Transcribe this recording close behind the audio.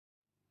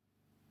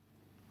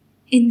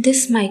In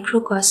this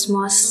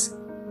microcosmos,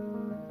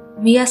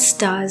 we are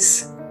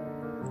stars,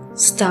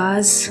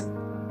 stars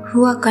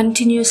who are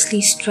continuously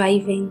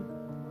striving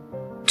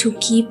to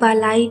keep our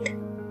light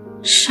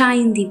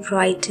shine the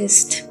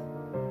brightest.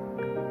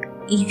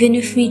 Even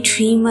if we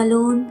dream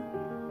alone,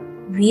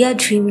 we are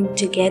dreaming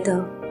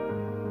together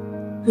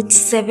with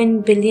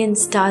 7 billion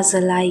stars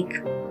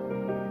alike.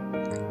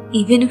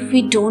 Even if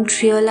we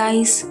don't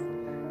realize,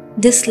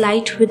 this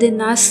light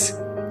within us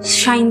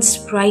shines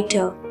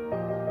brighter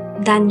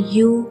than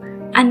you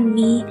and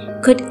me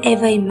could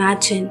ever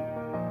imagine.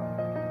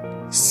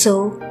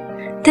 So,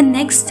 the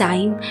next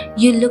time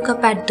you look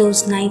up at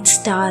those night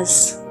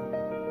stars,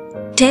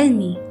 tell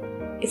me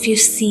if you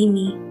see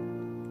me.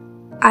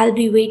 I'll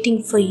be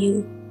waiting for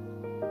you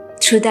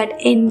through that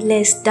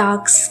endless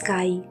dark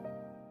sky.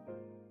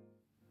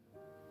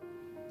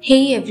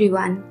 Hey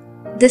everyone,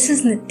 this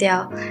is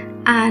Nitya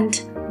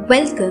and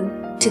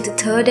welcome to the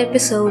third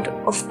episode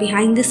of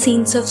Behind the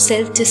Scenes of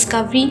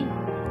Self-Discovery,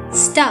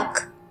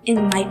 Stuck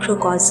in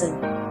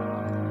Microcosm.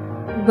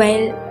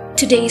 Well,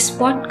 today's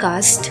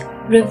podcast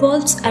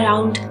revolves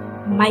around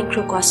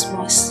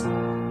Microcosmos,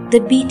 the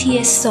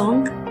BTS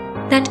song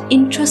that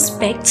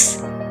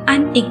introspects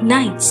and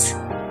ignites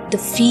the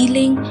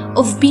feeling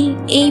of being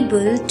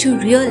able to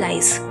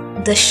realize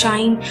the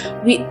shine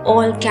we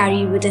all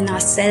carry within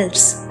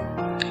ourselves.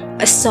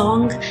 A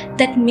song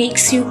that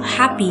makes you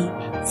happy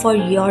for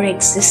your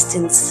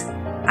existence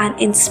and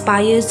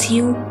inspires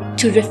you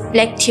to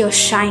reflect your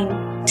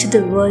shine to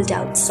the world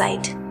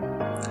outside.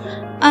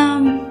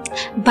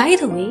 By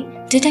the way,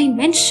 did I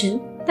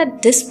mention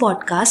that this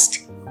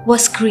podcast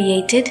was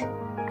created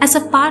as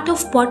a part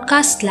of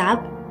Podcast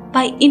Lab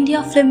by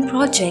India Film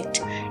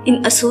Project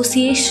in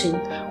association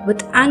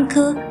with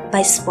Anchor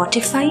by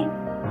Spotify?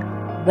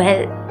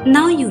 Well,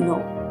 now you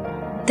know.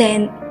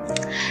 Then,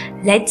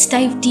 let's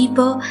dive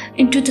deeper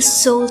into the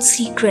soul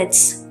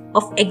secrets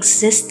of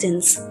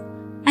existence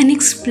and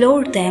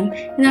explore them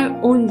in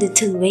our own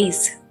little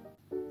ways.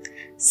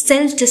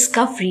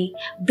 Self-discovery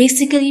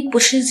basically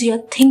pushes your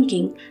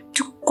thinking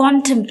to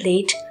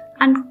contemplate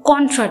and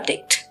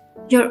contradict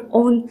your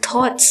own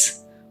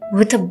thoughts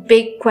with a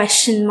big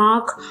question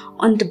mark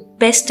on the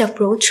best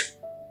approach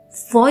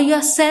for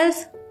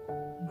yourself,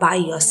 by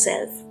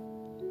yourself.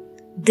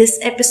 This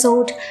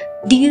episode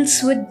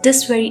deals with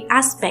this very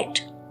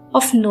aspect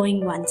of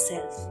knowing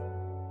oneself.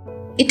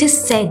 It is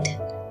said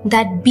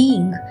that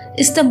being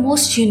is the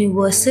most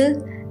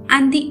universal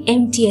and the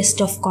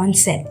emptiest of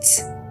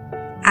concepts.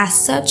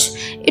 As such,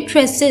 it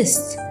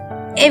resists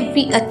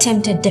every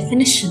attempt at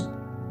definition.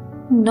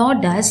 Nor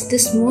does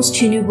this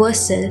most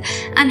universal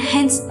and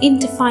hence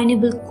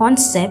indefinable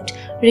concept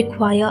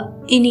require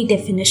any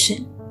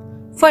definition,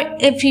 for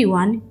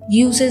everyone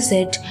uses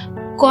it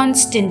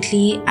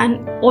constantly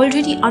and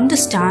already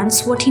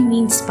understands what he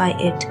means by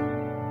it.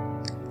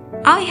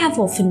 I have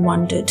often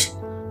wondered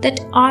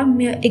that our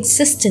mere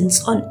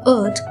existence on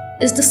earth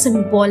is the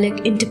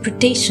symbolic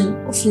interpretation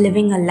of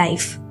living a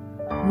life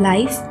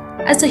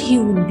as a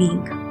human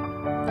being.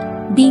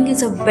 Being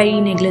is a very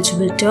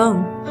negligible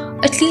term,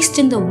 at least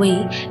in the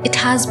way it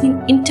has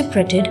been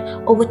interpreted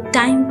over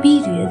time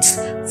periods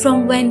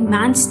from when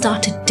man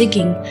started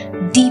digging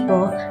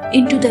deeper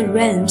into the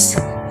realms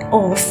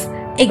of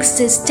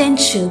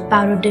existential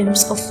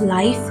paradigms of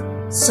life,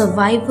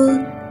 survival,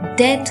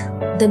 death,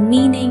 the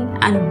meaning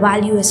and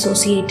value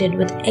associated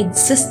with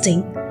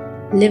existing,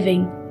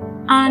 living,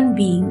 and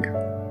being.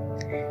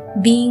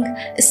 Being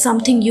is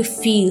something you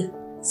feel,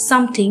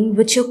 something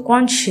which your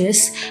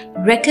conscious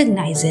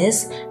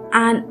recognizes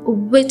and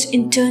which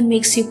in turn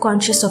makes you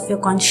conscious of your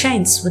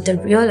conscience with the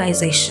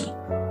realization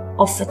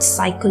of its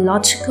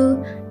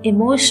psychological,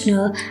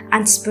 emotional,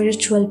 and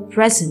spiritual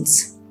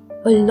presence,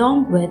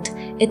 along with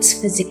its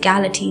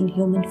physicality in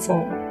human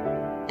form.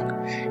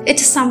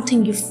 It is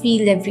something you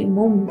feel every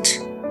moment,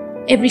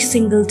 every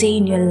single day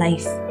in your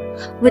life,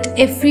 with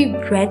every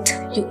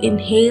breath you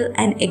inhale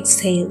and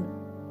exhale.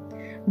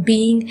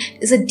 Being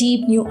is a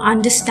deep new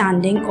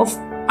understanding of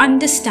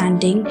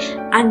understanding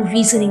and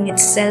reasoning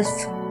itself,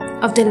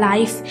 of the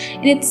life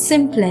in its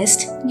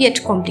simplest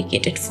yet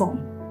complicated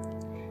form.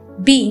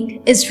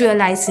 Being is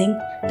realizing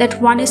that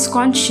one is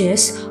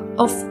conscious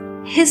of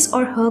his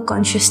or her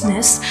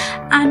consciousness,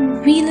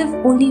 and we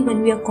live only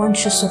when we are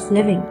conscious of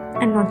living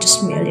and not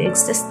just merely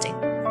existing.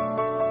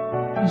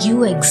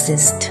 You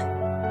exist.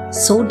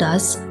 So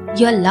does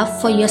your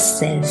love for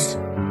yourself.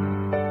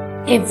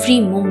 Every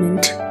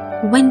moment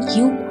when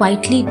you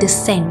quietly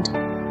descend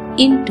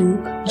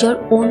into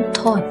your own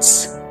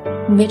thoughts,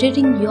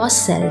 mirroring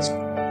yourself,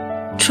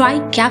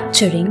 try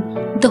capturing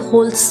the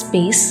whole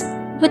space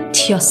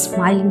with your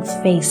smiling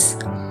face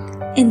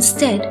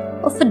instead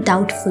of a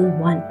doubtful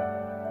one.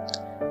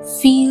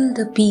 Feel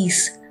the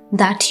peace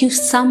that you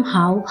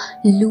somehow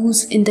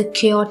lose in the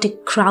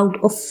chaotic crowd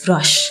of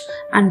rush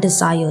and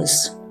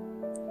desires.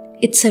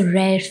 It's a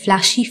rare,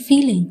 flashy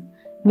feeling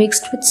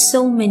mixed with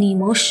so many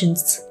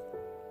emotions,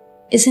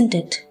 isn't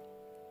it?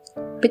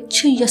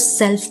 Picture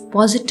yourself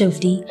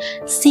positively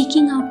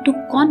seeking out to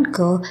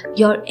conquer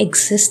your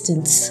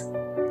existence.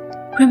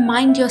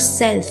 Remind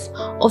yourself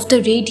of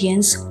the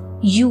radiance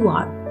you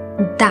are,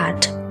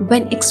 that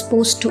when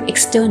exposed to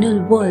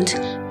external world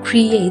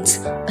creates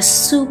a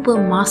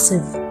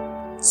supermassive,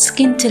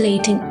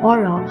 scintillating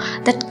aura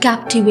that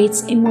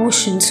captivates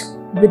emotions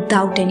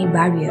without any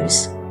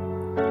barriers.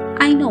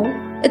 I know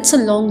it's a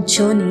long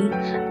journey,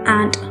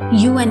 and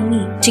you and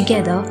me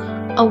together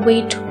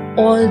await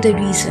all the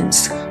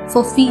reasons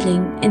for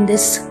feeling in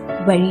this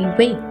very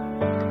way.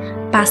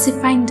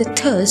 Pacifying the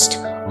thirst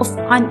of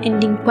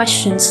unending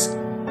questions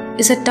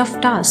is a tough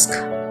task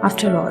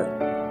after all.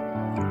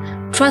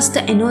 Trust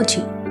the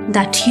energy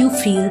that you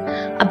feel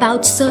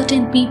about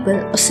certain people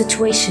or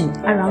situation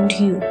around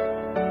you.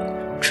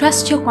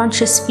 Trust your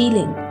conscious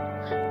feeling.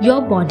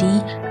 Your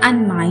body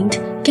and mind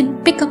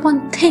can pick up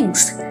on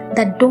things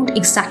that don't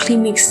exactly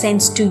make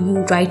sense to you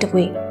right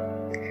away.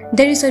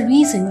 There is a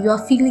reason you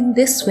are feeling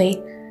this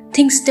way.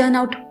 Things turn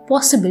out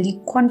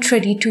possibly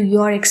contrary to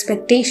your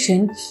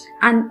expectation,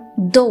 and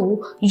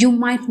though you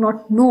might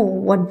not know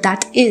what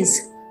that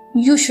is,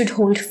 you should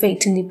hold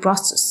faith in the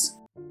process.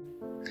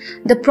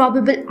 The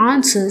probable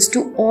answers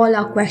to all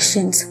our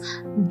questions,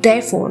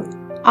 therefore,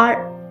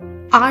 are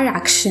our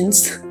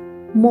actions,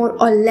 more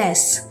or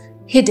less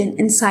hidden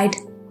inside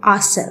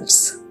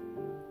ourselves.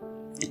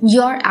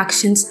 Your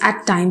actions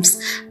at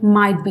times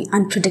might be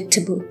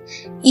unpredictable,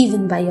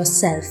 even by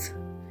yourself.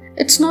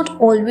 It's not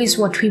always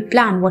what we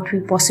plan, what we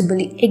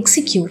possibly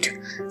execute.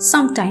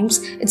 Sometimes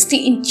it's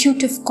the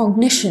intuitive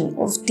cognition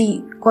of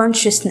the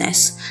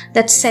consciousness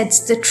that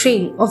sets the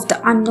trail of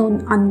the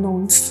unknown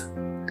unknowns.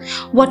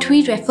 What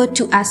we refer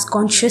to as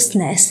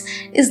consciousness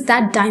is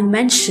that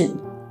dimension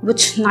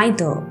which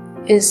neither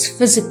is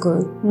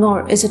physical,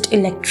 nor is it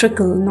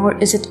electrical, nor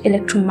is it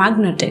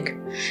electromagnetic.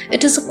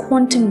 It is a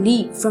quantum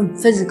leap from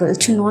physical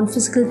to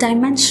non-physical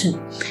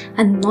dimension,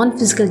 and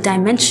non-physical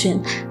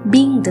dimension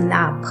being the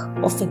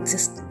lab of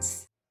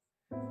existence.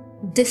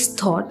 This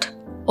thought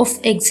of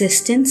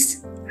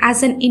existence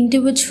as an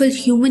individual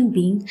human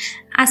being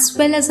as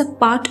well as a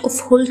part of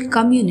whole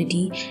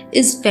community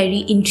is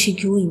very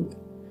intriguing.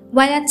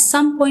 While at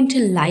some point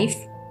in life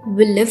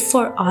we live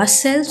for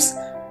ourselves,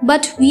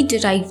 but we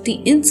derive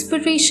the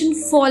inspiration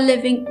for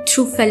living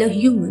through fellow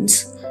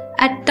humans,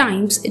 at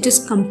times it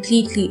is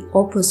completely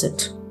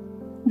opposite.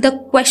 The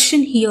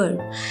question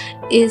here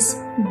is,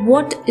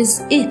 what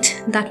is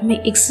it that my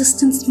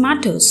existence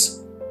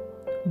matters?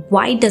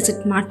 Why does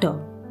it matter?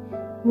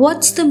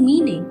 What's the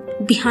meaning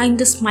behind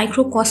this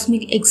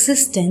microcosmic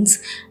existence,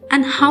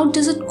 and how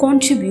does it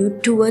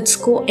contribute towards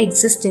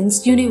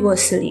coexistence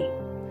universally?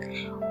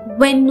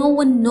 When no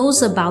one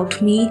knows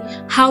about me,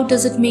 how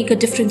does it make a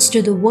difference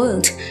to the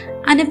world?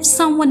 And if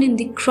someone in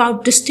the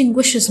crowd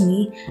distinguishes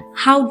me,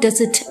 how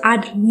does it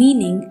add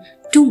meaning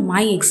to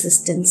my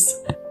existence?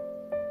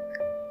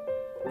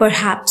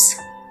 Perhaps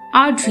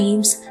our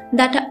dreams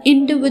that are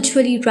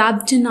individually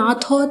wrapped in our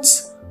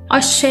thoughts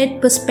are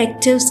shared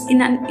perspectives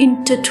in an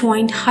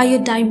intertwined higher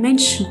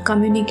dimension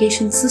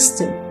communication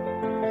system.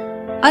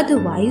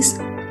 Otherwise,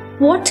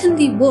 what in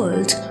the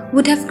world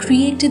would have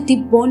created the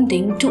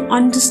bonding to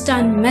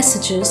understand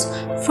messages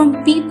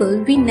from people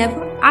we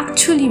never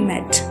actually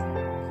met?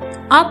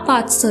 Our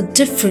paths are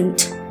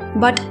different,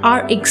 but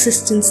our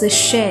existence is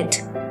shared.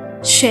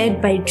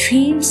 Shared by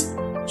dreams,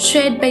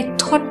 shared by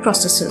thought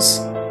processes,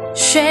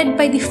 shared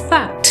by the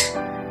fact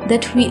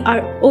that we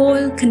are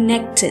all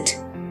connected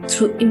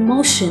through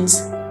emotions,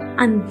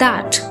 and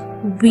that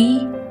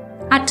we,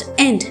 at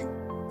end,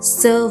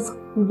 serve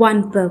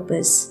one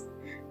purpose,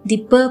 the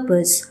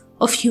purpose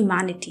of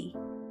humanity.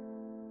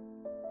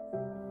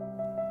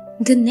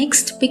 The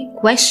next big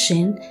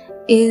question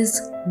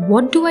is,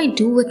 what do I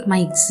do with my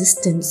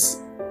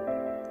existence?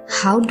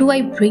 How do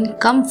I bring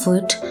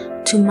comfort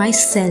to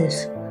myself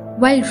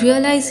while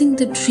realizing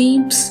the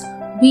dreams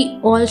we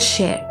all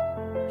share?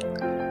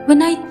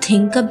 When I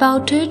think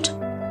about it,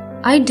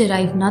 I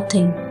derive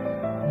nothing,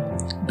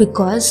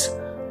 because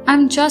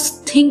I'm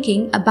just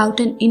thinking about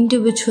an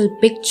individual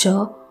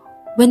picture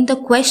when the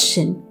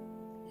question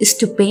is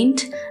to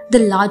paint the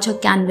larger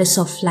canvas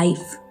of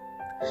life.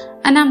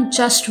 And I'm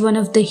just one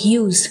of the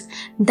hues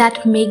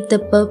that make the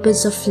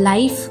purpose of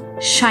life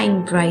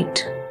shine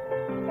bright.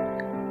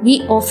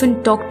 We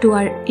often talk to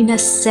our inner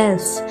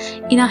self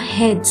in our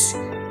heads,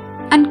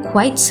 and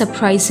quite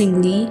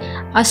surprisingly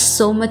are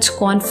so much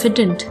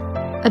confident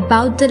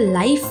about the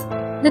life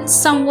that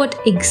somewhat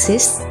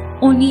exists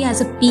only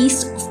as a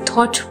piece of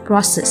thought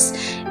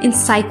process in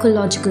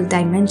psychological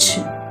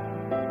dimension.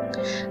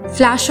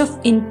 Flash of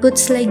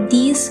inputs like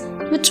these,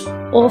 which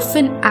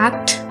often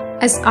act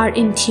as our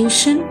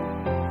intuition,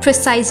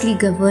 precisely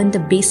govern the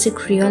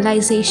basic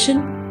realization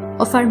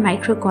of our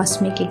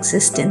microcosmic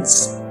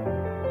existence.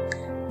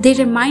 They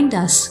remind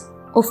us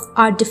of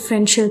our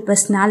differential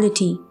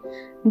personality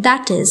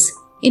that is,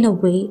 in a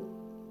way,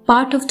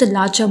 part of the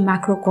larger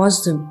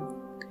macrocosm,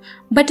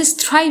 but is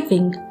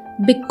thriving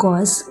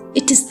because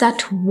it is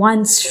that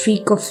one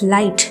streak of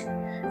light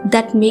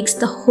that makes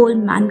the whole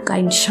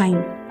mankind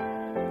shine.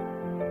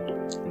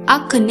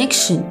 Our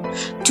connection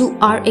to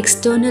our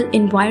external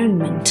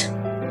environment,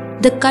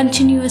 the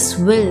continuous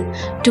will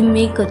to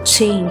make a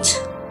change,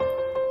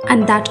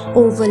 and that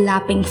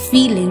overlapping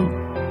feeling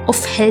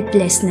of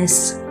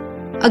helplessness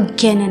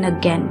again and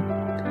again.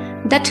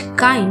 That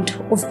kind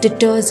of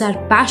deters our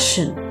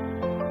passion,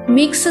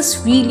 makes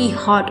us really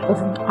hard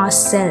on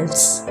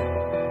ourselves,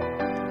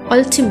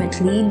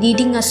 ultimately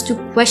leading us to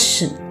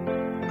question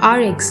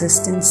our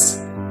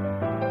existence.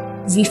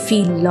 We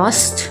feel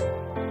lost,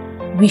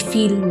 we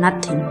feel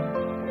nothing.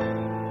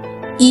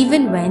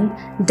 Even when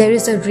there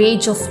is a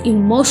rage of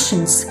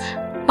emotions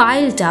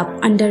piled up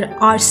under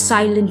our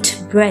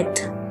silent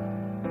breath,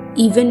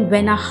 even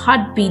when our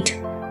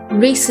heartbeat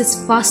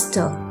races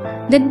faster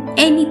than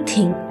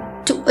anything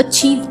to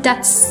achieve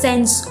that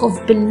sense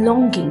of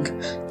belonging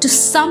to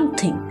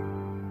something,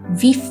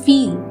 we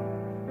feel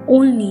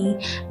only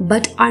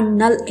but our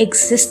null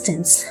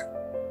existence.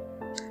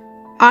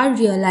 Our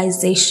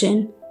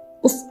realization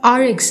of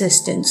our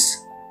existence,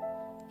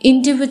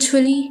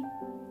 individually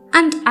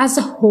and as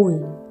a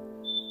whole,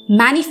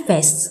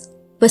 manifests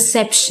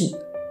perception,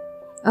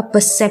 a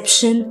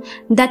perception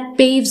that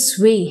paves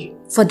way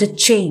for the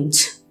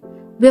change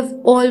we've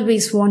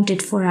always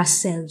wanted for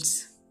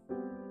ourselves.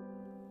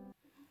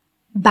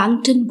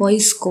 Bangtan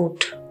Boys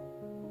quote,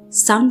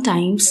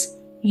 "Sometimes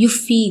you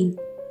feel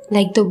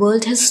like the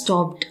world has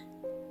stopped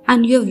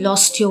and you have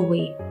lost your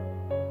way.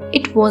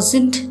 It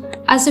wasn't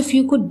as if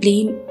you could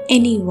blame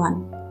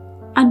anyone,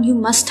 and you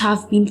must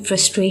have been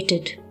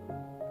frustrated.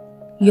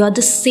 You're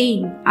the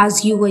same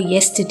as you were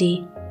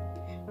yesterday,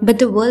 but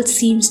the world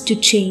seems to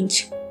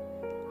change,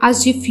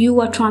 as if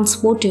you are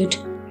transported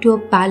to a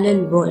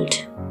parallel world."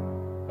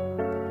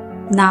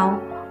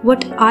 Now,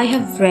 what I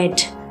have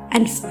read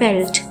and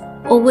felt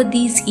over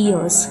these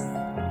years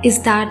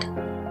is that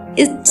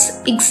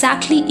it's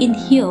exactly in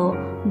here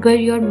where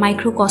your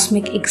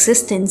microcosmic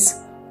existence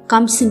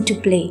comes into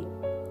play.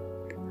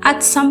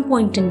 At some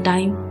point in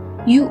time,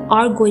 you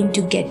are going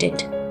to get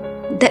it.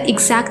 The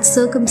exact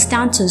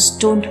circumstances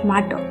don't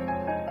matter.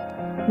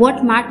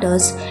 What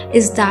matters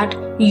is that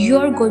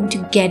you're going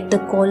to get the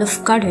call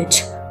of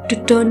courage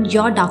to turn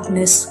your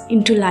darkness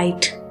into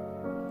light.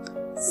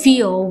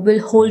 Fear will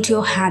hold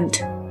your hand.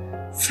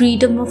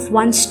 Freedom of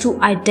one's true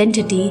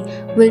identity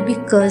will be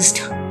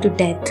cursed to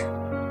death.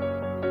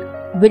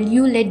 Will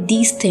you let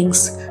these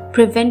things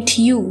prevent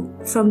you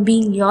from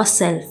being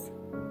yourself?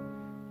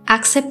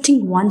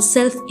 Accepting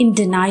oneself in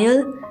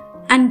denial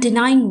and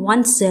denying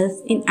oneself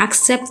in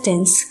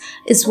acceptance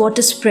is what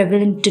is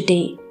prevalent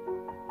today.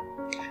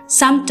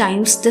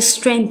 Sometimes the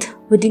strength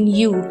within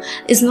you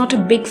is not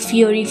a big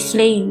fiery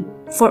flame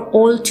for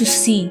all to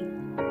see.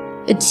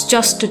 It's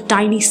just a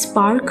tiny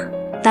spark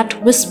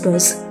that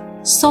whispers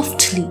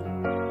softly,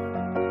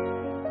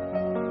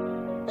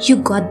 "You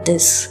got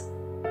this.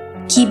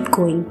 Keep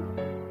going."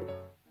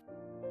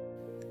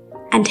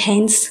 And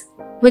hence,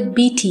 with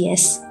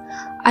BTS,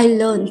 I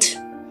learned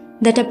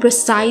that a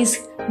precise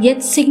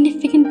yet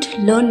significant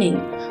learning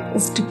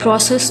of the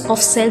process of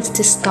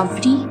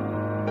self-discovery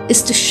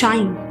is to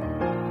shine,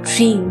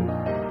 dream,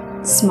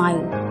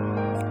 smile.